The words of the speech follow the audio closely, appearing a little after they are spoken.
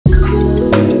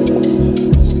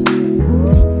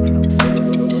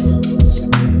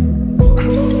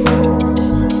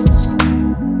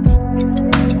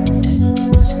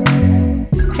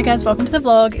guys, welcome to the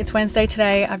vlog. It's Wednesday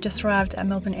today. I've just arrived at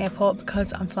Melbourne Airport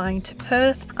because I'm flying to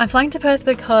Perth. I'm flying to Perth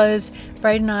because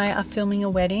Braden and I are filming a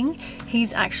wedding.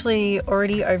 He's actually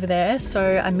already over there,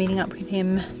 so I'm meeting up with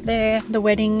him there. The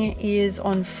wedding is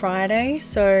on Friday,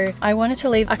 so I wanted to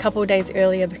leave a couple of days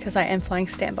earlier because I am flying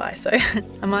standby, so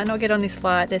I might not get on this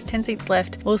flight. There's 10 seats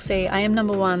left. We'll see. I am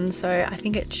number one, so I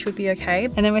think it should be okay.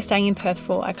 And then we're staying in Perth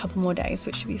for a couple more days,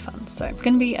 which should be fun. So it's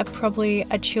going to be probably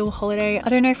a chill holiday. I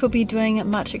don't know if we'll be doing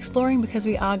much exploring because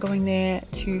we are going there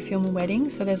to film a wedding,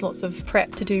 so there's lots of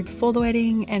prep to do before the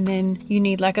wedding, and then you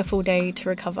need like a full day to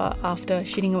recover after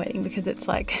shooting a wedding because it's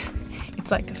like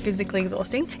physically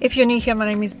exhausting. If you're new here, my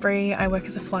name is Bree. I work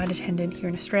as a flight attendant here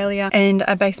in Australia, and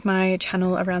I base my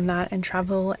channel around that and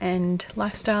travel and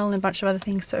lifestyle and a bunch of other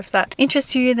things. So if that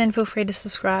interests you, then feel free to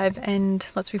subscribe and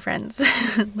let's be friends.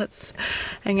 Let's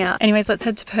hang out. Anyways, let's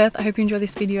head to Perth. I hope you enjoy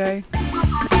this video.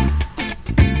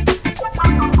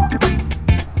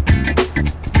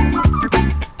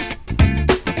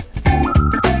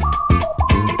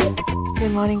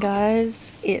 Good morning,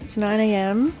 guys. It's 9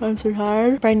 AM. I'm so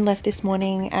tired. Braden left this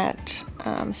morning at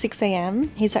 6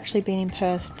 AM. He's actually been in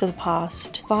Perth for the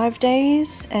past 5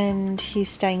 days, and he's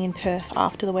staying in Perth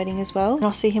after the wedding as well. And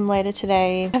I'll see him later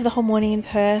today. I have the whole morning in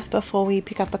Perth before we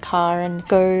pick up a car and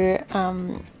go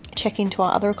check into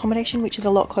our other accommodation, which is a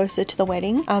lot closer to the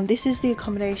wedding. This is the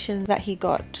accommodation that he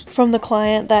got from the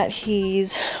client that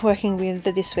he's working with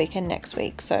for this week and next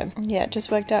week. So yeah, it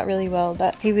just worked out really well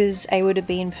that he was able to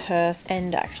be in Perth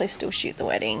and actually still shoot the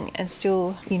wedding and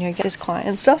still, you know, get his client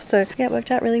and stuff. So yeah, it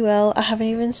worked out really well. I haven't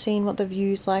even seen what the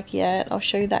view's like yet. I'll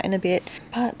show you that in a bit,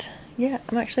 but yeah,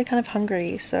 I'm actually kind of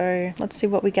hungry, so let's see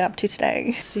what we get up to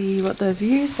today. See what the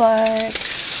view's like.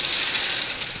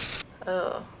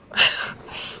 Oh.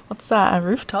 What's that, a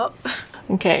rooftop?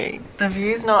 Okay, the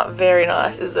view's not very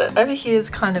nice, is it? Over here is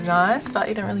kind of nice, but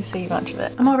you don't really see much of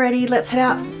it. I'm all ready, let's head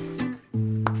out.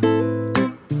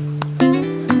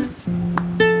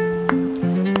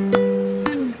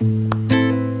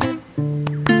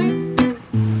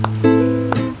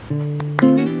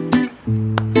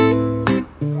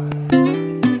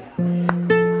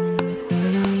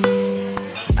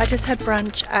 I just had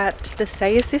brunch at the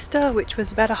Sister, which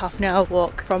was about a half-an-hour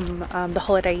walk from the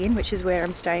Holiday Inn, which is where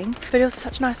I'm staying. But it was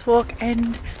such a nice walk,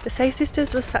 and the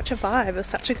Sisters was such a vibe. It was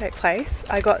such a great place.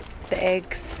 I got the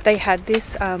eggs. They had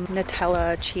this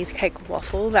Nutella cheesecake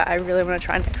waffle that I really want to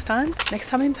try next time. Next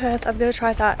time in Perth, I've got to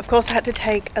try that. Of course, I had to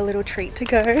take a little treat to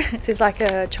go. This is like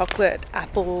a chocolate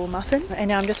apple muffin. And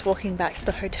now I'm just walking back to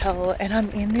the hotel, and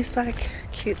I'm in this like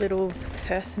cute little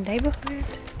Perth neighborhood,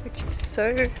 which is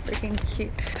so freaking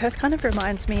cute. Perth kind of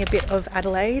reminds me a bit of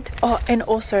Adelaide. Oh, and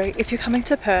also if you're coming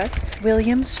to Perth,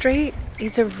 William Street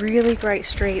is a really great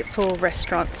street for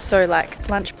restaurants. So like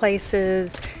lunch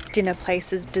places, dinner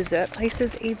places, dessert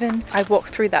places even. I walked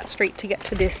through that street to get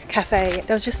to this cafe.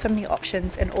 There was just so many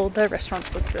options and all the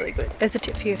restaurants looked really good. There's a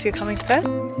tip for you if you're coming to Perth.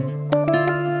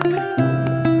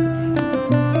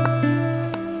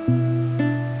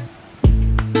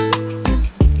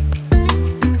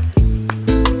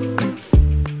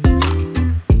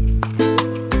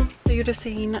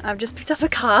 Seen, I've just picked up a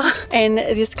car, and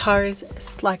this car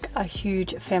is like a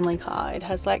huge family car. It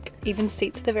has like even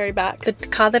seats at the very back. The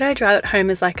car that I drive at home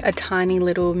is like a tiny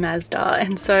little Mazda,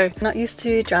 and so I'm not used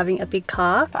to driving a big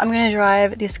car. I'm gonna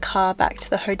drive this car back to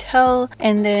the hotel,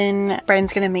 and then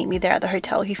Braden's gonna meet me there at the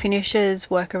hotel. He finishes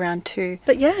work around 2.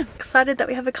 But yeah, excited that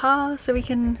we have a car so we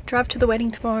can drive to the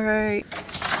wedding tomorrow.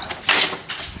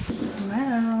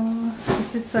 Wow,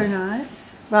 this is so nice.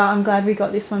 Well, I'm glad we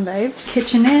got this one, babe.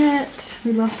 Kitchenette,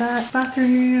 we love that.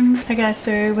 Bathroom. Okay,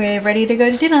 so we're ready to go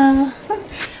to dinner.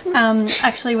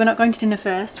 Actually, we're not going to dinner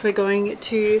first. We're going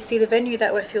to see the venue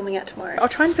that we're filming at tomorrow. I'll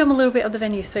try and film a little bit of the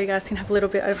venue so you guys can have a little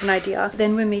bit of an idea.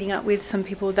 Then we're meeting up with some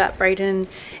people that Braden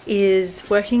is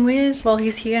working with while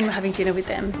he's here, and we're having dinner with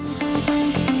them.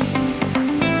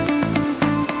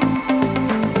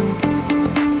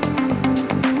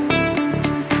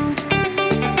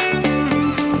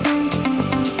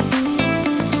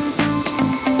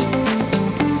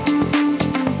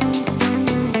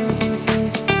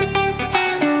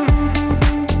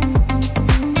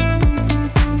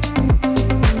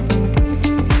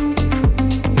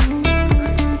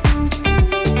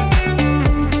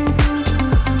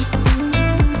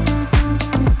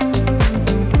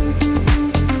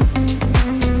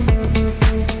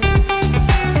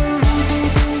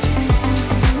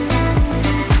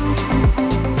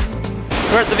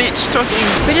 We're at the beach talking.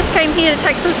 We just came here to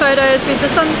take some photos with the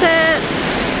sunset.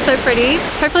 So pretty.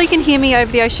 Hopefully you can hear me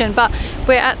over the ocean, but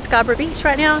We're at Scarborough Beach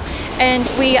right now,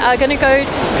 and we are going to go,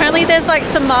 apparently there's like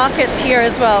some markets here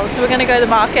as well, so we're going to go to the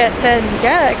markets and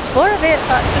yeah, explore a bit,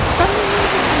 but the sun is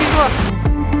a bit hot.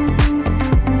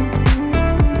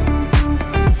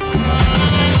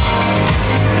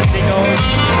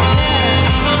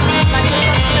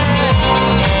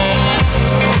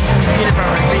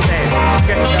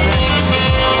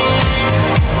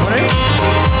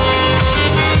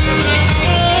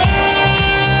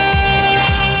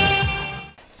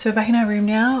 So we're back in our room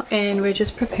now and we're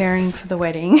just preparing for the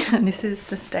wedding, and this is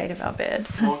the state of our bed.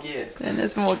 More gear. And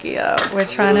there's more gear. We're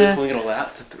trying to pulling it all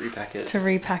out to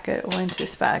repack it all into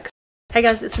this bag. Hey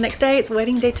guys, it's the next day. It's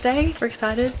wedding day today. We're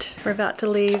excited. We're about to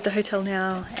leave the hotel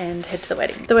now and head to the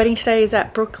wedding. The wedding today is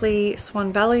at Brookley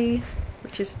Swan Valley,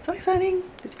 which is so exciting,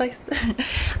 this place.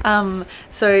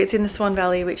 So it's in the Swan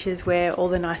Valley, which is where all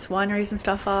the nice wineries and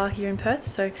stuff are here in Perth.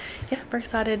 So yeah, we're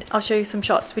excited. I'll show you some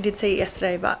shots. We did see it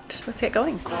yesterday, but let's get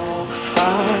going.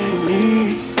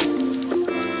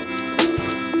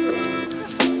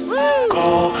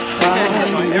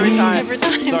 Every time. Every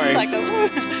time. Sorry. It's like a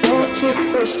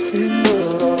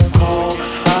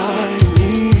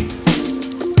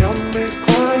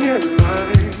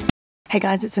Hey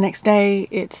guys, it's the next day.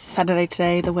 It's Saturday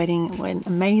today. The wedding went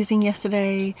amazing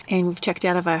yesterday and we've checked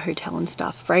out of our hotel and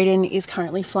stuff. Brayden is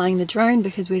currently flying the drone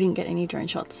because we didn't get any drone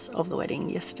shots of the wedding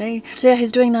yesterday. So yeah,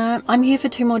 he's doing that. I'm here for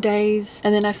 2 more days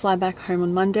and then I fly back home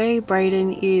on Monday.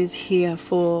 Brayden is here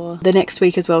for the next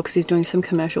week as well because he's doing some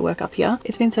commercial work up here.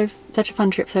 It's been such a fun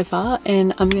trip so far,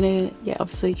 and I'm gonna, yeah,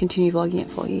 obviously continue vlogging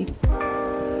it for you.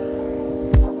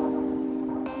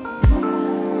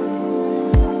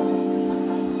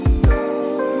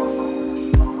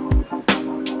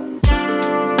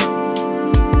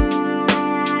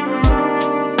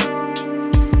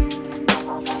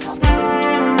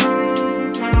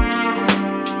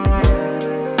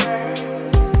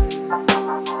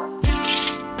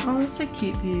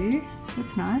 Cute view.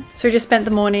 That's nice. So we just spent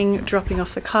the morning dropping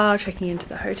off the car, checking into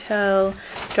the hotel,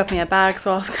 dropping our bags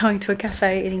off, going to a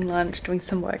cafe, eating lunch, doing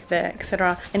some work there,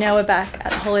 etc. And now we're back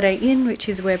at the Holiday Inn, which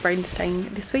is where Brayden's staying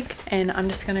this week, and I'm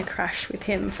just going to crash with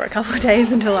him for a couple of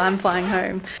days until I'm flying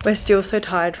home. We're still so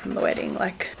tired from the wedding.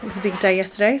 Like, it was a big day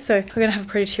yesterday, so we're going to have a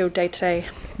pretty chilled day today.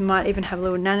 We might even have a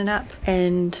little nana nap,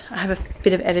 and I have a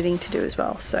bit of editing to do as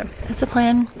well, so that's the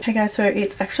plan. Hey guys, so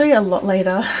it's actually a lot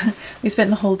later. We spent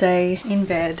the whole day in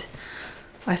bed.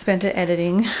 I spent it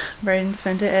editing. Brayden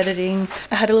spent it editing.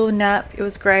 I had a little nap. It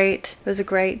was great. It was a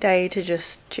great day to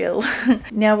just chill.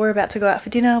 Now we're about to go out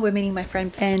for dinner. We're meeting my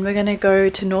friend and we're gonna go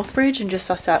to Northbridge and just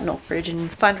suss out Northbridge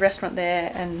and find a restaurant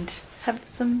there and have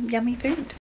some yummy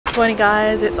food. Morning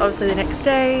guys, it's obviously the next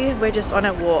day. We're just on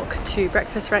a walk to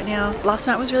breakfast right now. Last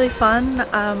night was really fun.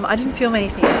 I didn't film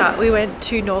anything, but we went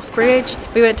to Northbridge.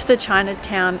 We went to the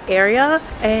Chinatown area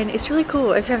and it's really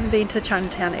cool. If you haven't been to the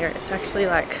Chinatown area, it's actually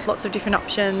like lots of different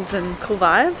options and cool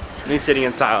vibes. Me sitting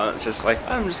in silence, just like,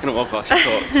 I'm just gonna walk while she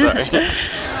talks, sorry.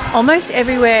 Almost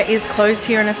everywhere is closed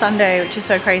here on a Sunday, which is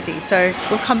so crazy. So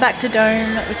we'll come back to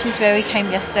Dome, which is where we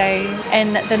came yesterday,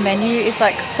 and the menu is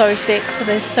like so thick, so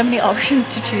there's so many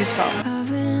options to choose from. I've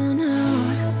been out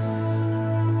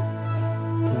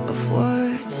of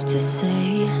words to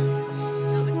say.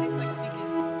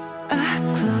 I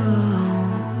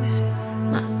closed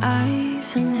my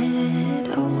eyes and hid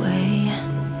away.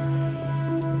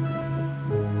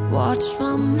 Watch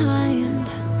my mind.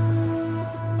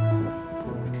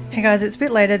 Hey guys, it's a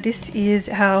bit later. This is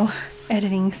our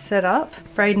editing setup.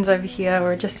 Brayden's over here.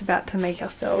 We're just about to make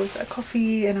ourselves a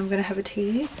coffee and I'm gonna have a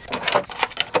tea.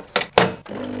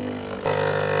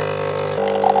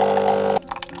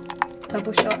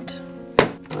 Double shot.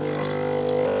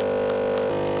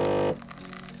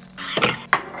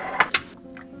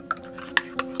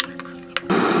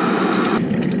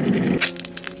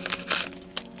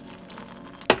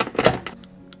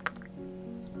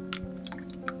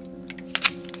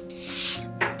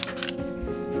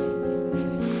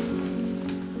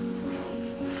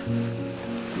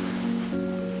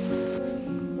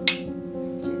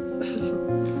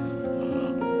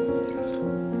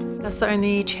 That's the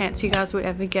only chance you guys would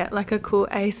ever get like a cool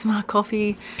ASMR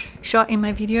coffee shot in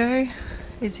my video,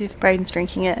 is if Brayden's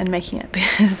drinking it and making it,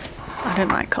 because I don't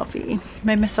like coffee.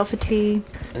 Made myself a tea.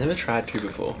 I never tried 2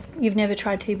 before. You've never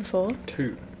tried tea before?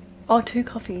 2. Oh, 2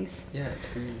 coffees. Yeah,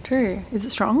 2. True. Is it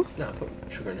strong? No, I put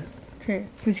sugar in it. True.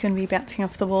 He's going to be bouncing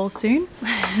off the wall soon.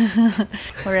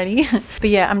 Already. But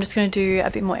yeah, I'm just going to do a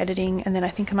bit more editing and then I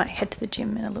think I might head to the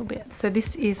gym in a little bit. So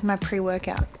this is my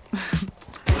pre-workout.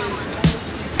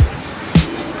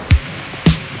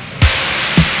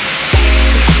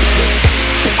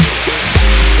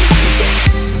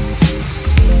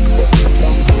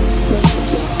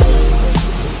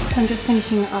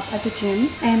 finishing up at the gym,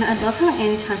 and I love how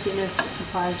Anytime Fitness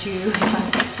supplies you with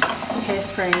like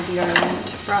hairspray,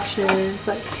 deodorant, brushes,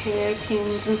 like hair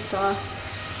pins and stuff.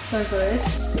 So good.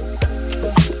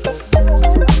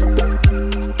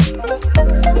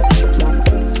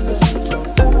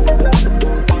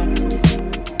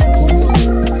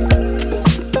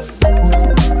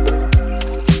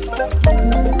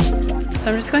 So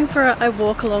I'm just going for a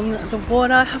walk along the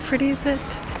water. How pretty is it?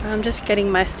 I'm just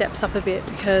getting my steps up a bit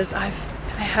because I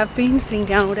have been sitting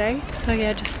down all day. So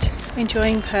yeah, just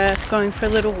enjoying Perth, going for a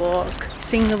little walk,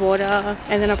 seeing the water,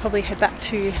 and then I'll probably head back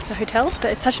to the hotel.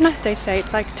 But it's such a nice day today.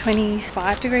 It's like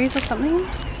 25 degrees or something.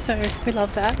 So we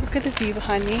love that. Look at the view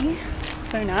behind me.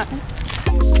 So nice.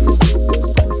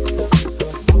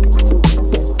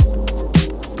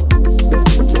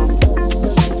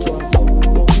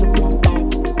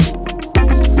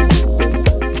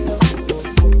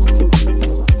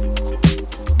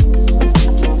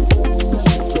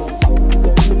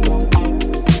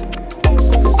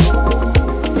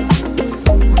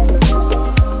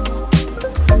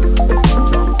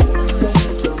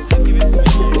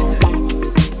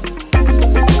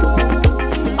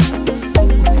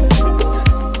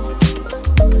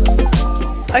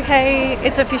 Okay,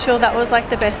 it's official. That was like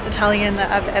the best Italian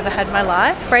that I've ever had in my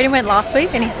life. Brayden went last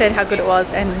week and he said how good it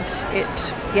was, and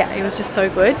it was just so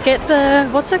good. Get the,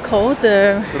 what's it called?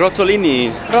 The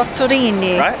Rotolini.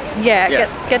 Rotolini. Right? Yeah,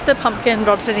 Yeah. Get the pumpkin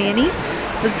rotolini.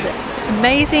 It was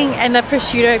amazing, and the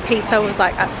prosciutto pizza was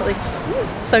like absolutely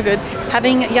so good.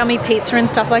 Having yummy pizza and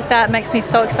stuff like that makes me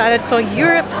so excited for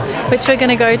Europe, which we're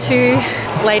gonna go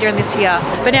to later in this year.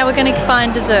 But now we're gonna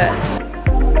find dessert.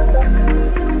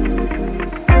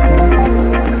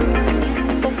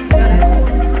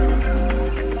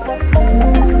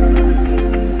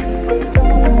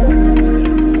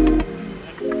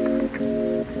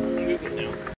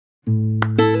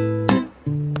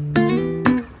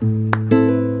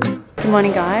 Good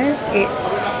morning guys,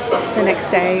 it's the next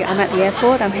day. I'm at the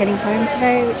airport. I'm heading home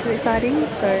today, which is exciting.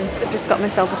 So I've just got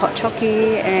myself a hot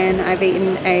chockey and I've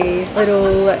eaten a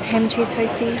little ham and cheese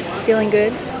toastie. Feeling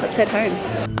good. Let's head home.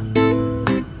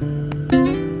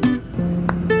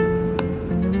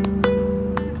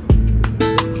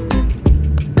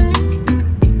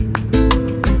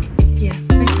 Yeah,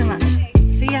 thanks so much.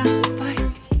 See ya. Bye.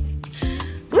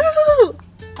 Woo!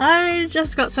 I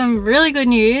just got some really good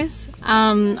news.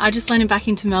 I just landed back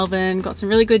into Melbourne, got some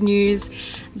really good news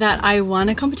that I won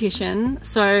a competition.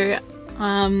 So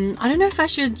I don't know if I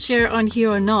should share it on here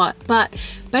or not, but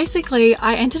basically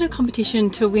I entered a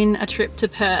competition to win a trip to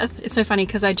Perth. It's so funny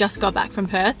because I just got back from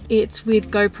Perth. It's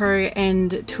with GoPro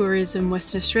and Tourism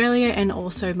Western Australia and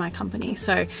also my company.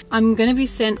 So I'm going to be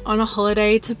sent on a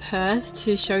holiday to Perth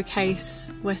to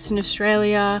showcase Western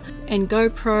Australia and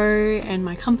GoPro and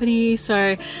my company.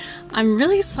 So I'm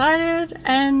really excited,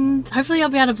 and hopefully I'll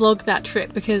be able to vlog that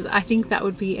trip because I think that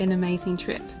would be an amazing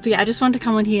trip. But yeah, I just wanted to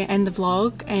come on here and the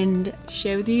vlog and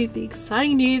share with you the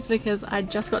exciting news because I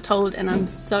just got told and I'm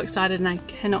so excited and I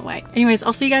cannot wait. Anyways,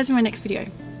 I'll see you guys in my next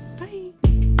video.